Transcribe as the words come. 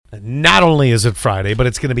Not only is it Friday, but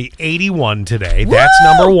it's going to be 81 today. Woo! That's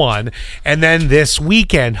number one. And then this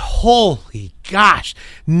weekend, holy gosh,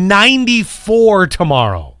 94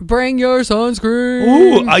 tomorrow. Bring your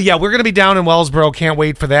sunscreen. Ooh, yeah, we're going to be down in Wellsboro. Can't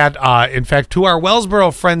wait for that. In fact, to our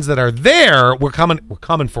Wellsboro friends that are there, we're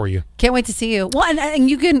coming for you. Can't wait to see you. Well, and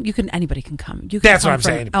you can anybody can come. You can That's come what I'm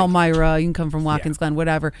from saying. Elmira, you can come from Watkins Glen,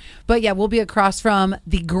 whatever. But yeah, we'll be across from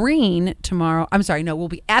the Green tomorrow. I'm sorry, no, we'll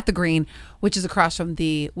be at the Green, which is across from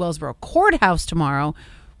the Wellsboro Courthouse tomorrow,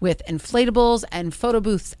 with inflatables and photo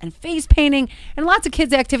booths and face painting and lots of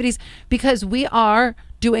kids activities, because we are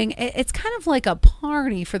doing, it's kind of like a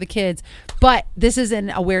party for the kids, but this is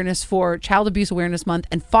an awareness for Child Abuse Awareness Month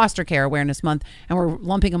and Foster Care Awareness Month, and we're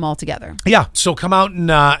lumping them all together. Yeah, so come out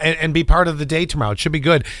and be part of the day tomorrow. It should be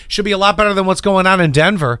good. Should be a lot better than what's going on in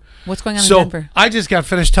Denver. What's going on in Denver? I just got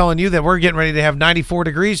finished telling you that we're getting ready to have 94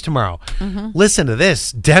 degrees tomorrow. Mm-hmm. Listen to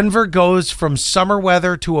this. Denver goes from summer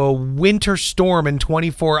weather to a winter storm in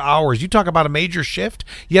 24 hours. You talk about a major shift.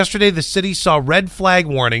 Yesterday, the city saw red flag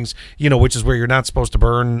warnings, which is where you're not supposed to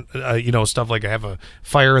burn, stuff like have a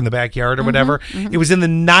fire in the backyard or whatever. Mm-hmm. It was in the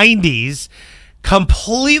 90s.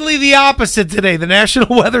 Completely the opposite today. The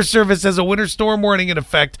National Weather Service has a winter storm warning in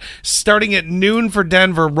effect starting at noon for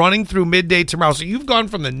Denver, running through midday tomorrow. So you've gone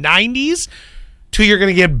from the 90s to you're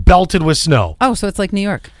going to get belted with snow. Oh, so it's like New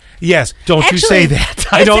York. Yes, don't you say that.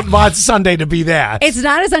 I don't want Sunday to be that. It's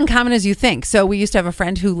not as uncommon as you think. So we used to have a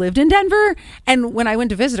friend who lived in Denver, and when I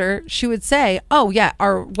went to visit her, she would say, oh, yeah,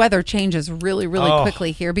 our weather changes really, really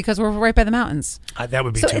quickly here because we're right by the mountains. That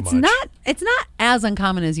would be too much. It's not as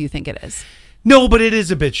uncommon as you think it is. No, but it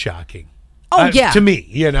is a bit shocking. Oh, yeah. To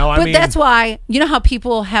me, But that's why, how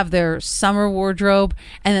people have their summer wardrobe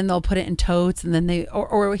and then they'll put it in totes and then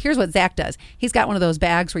or here's what Zach does. He's got one of those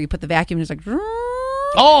bags where you put the vacuum and it's like...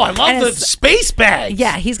 Oh, I love the space bags.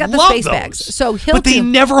 Yeah, he's got the space bags. So but they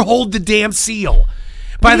never hold the damn seal.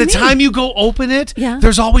 By the time you go open it,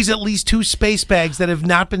 there's always at least 2 space bags that have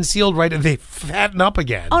not been sealed right, and they fatten up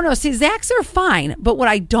again. Oh, no. See, Zach's are fine. But what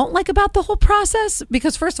I don't like about the whole process,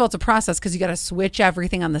 because first of all, it's a process because you got to switch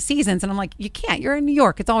everything on the seasons. And I'm like, you can't. You're in New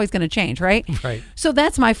York. It's always going to change, right? Right. So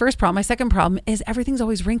that's my first problem. My second problem is everything's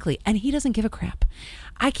always wrinkly, and he doesn't give a crap.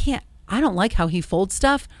 I don't like how he folds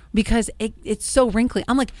stuff because it's so wrinkly.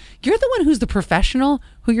 I'm like, you're the one who's the professional,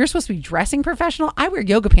 who you're supposed to be dressing professional. I wear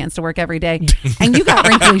yoga pants to work every day, and you got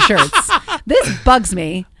wrinkly shirts. This bugs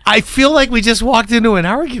me. I feel like we just walked into an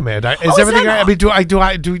argument. Is everything? I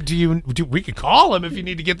mean, we could call him if you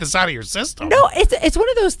need to get this out of your system. No, it's one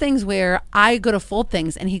of those things where I go to fold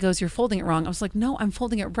things, and he goes, "You're folding it wrong." I was like, "No, I'm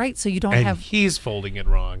folding it right, so you don't have." And he's folding it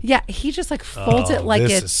wrong. Yeah, he just folds it like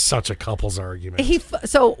this is such a couple's argument.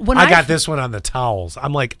 When I got this one on the towels,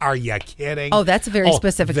 I'm like, "Are you kidding?" Oh, that's very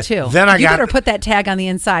specific too. Then you better put that tag on the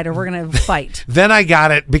inside, or we're gonna fight. Then I got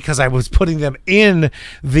it because I was putting them in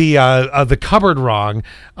the cupboard wrong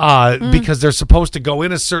because they're supposed to go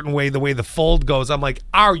in a certain way, the way the fold goes. I'm like,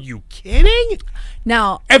 are you kidding?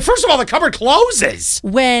 Now, and first of all, the cupboard closes.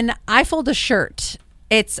 When I fold a shirt,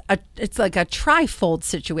 it's like a tri-fold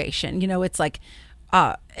situation. It's like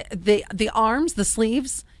the arms, the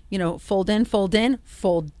sleeves, fold in,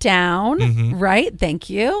 fold down, right? Thank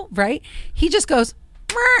you, right? He just goes,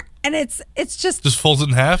 and it's just folds it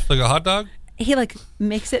in half like a hot dog. He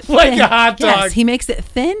makes it thin. Like a hot dog. Yes, he makes it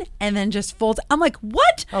thin and then just folds. I'm like,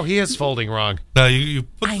 what? Oh, he is folding wrong. No, you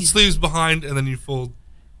put the sleeves behind and then you fold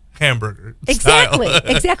hamburger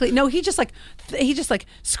Exactly. No, he just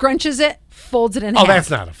scrunches it, folds it in half. Oh,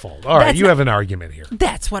 that's not a fold. All right, you have an argument here.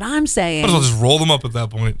 That's what I'm saying. Might as well just roll them up at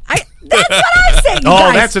that point. That's what I'm saying,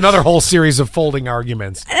 guys. That's another whole series of folding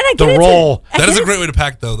arguments. And I get the roll. That is a great way to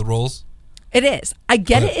pack, though, the rolls. It is. I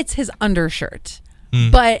get it. It's his undershirt.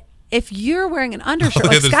 But if you're wearing an undershirt,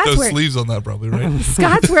 like there's Scott's no sleeves on that, probably, right?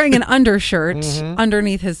 Scott's wearing an undershirt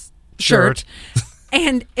underneath his shirt.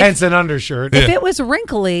 And hence an undershirt. If it was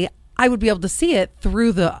wrinkly, I would be able to see it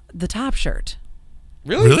through the top shirt.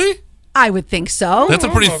 Really? I would think so. That's a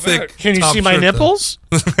pretty thick. Can you see my nipples?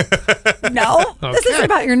 No. Okay. This isn't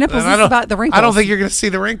about your nipples. This is about the wrinkles. I don't think you're going to see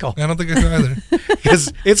the wrinkle. I don't think I can either.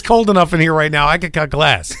 Because it's cold enough in here right now. I could cut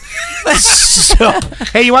glass. So,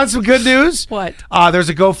 hey, you want some good news? What? There's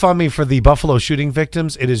a GoFundMe for the Buffalo shooting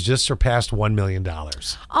victims. It has just surpassed $1 million.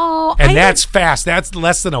 Oh, and that's fast. That's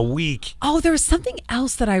less than a week. Oh, there was something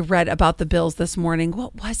else that I read about the Bills this morning.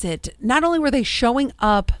 What was it? Not only were they showing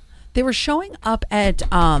up, they were showing up at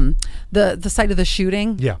the site of the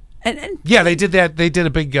shooting. Yeah. And Yeah, they did that. They did a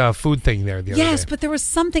big food thing there the other yes, day. but there was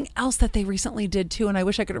something else that they recently did too, and I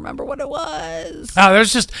wish I could remember what it was.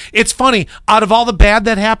 It's funny. Out of all the bad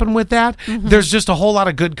that happened with that, Mm-hmm. there's just a whole lot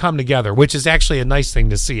of good come together, which is actually a nice thing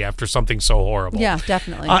to see after something so horrible. Yeah,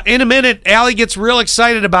 definitely. In a minute, Allie gets real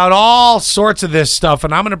excited about all sorts of this stuff,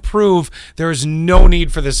 and I'm going to prove there is no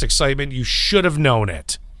need for this excitement. You should have known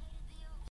it.